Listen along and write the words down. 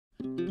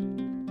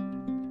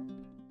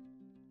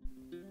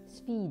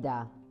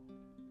Sfida.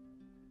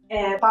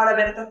 Paola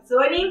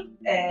Bertazzoni,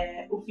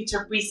 ufficio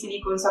acquisti di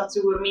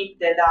Consorzio Gourm.it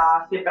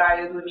da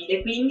febbraio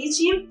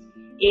 2015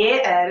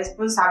 e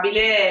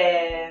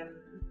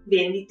responsabile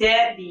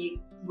vendite di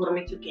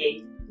Gourm.it Uk.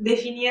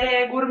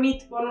 Definire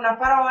Gourm.it con una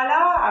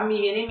parola mi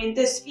viene in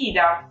mente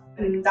sfida.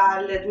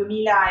 Dal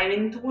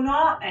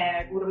 2021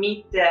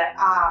 Gourm.it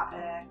ha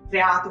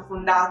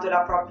fondato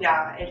la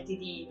propria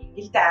Ltd in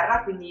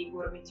Inghilterra, quindi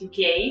Gourm.it Uk.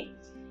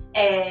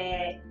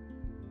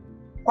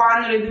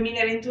 Quando nel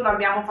 2021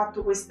 abbiamo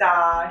fatto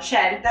questa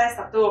scelta è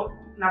stata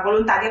una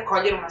volontà di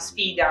accogliere una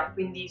sfida,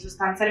 quindi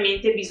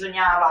sostanzialmente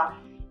bisognava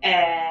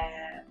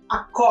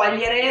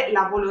accogliere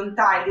la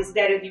volontà e il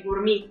desiderio di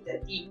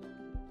Gourm.it di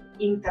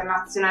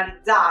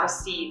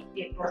internazionalizzarsi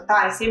e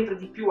portare sempre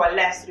di più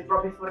all'estero i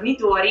propri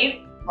fornitori,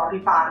 i propri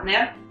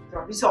partner, i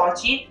propri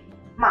soci,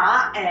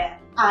 ma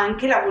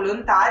anche la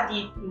volontà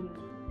di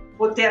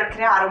poter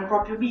creare un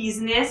proprio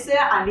business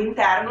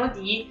all'interno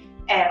di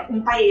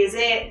un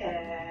paese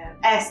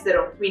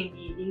estero,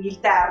 quindi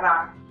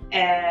l'Inghilterra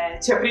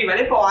ci apriva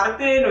le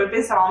porte. Noi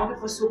pensavamo che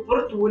fosse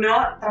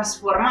opportuno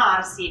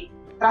trasformarsi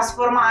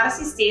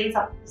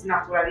senza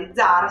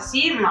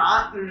snaturalizzarsi,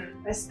 ma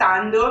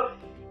restando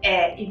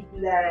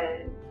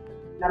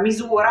la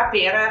misura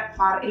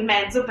per il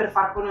mezzo per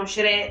far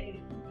conoscere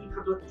i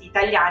prodotti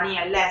italiani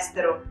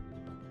all'estero.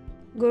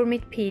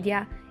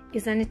 Gourm.itpedia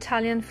is an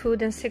Italian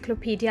food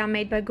encyclopedia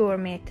made by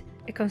Gourm.it,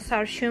 a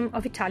consortium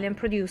of Italian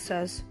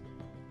producers.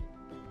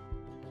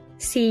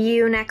 See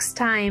you next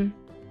time!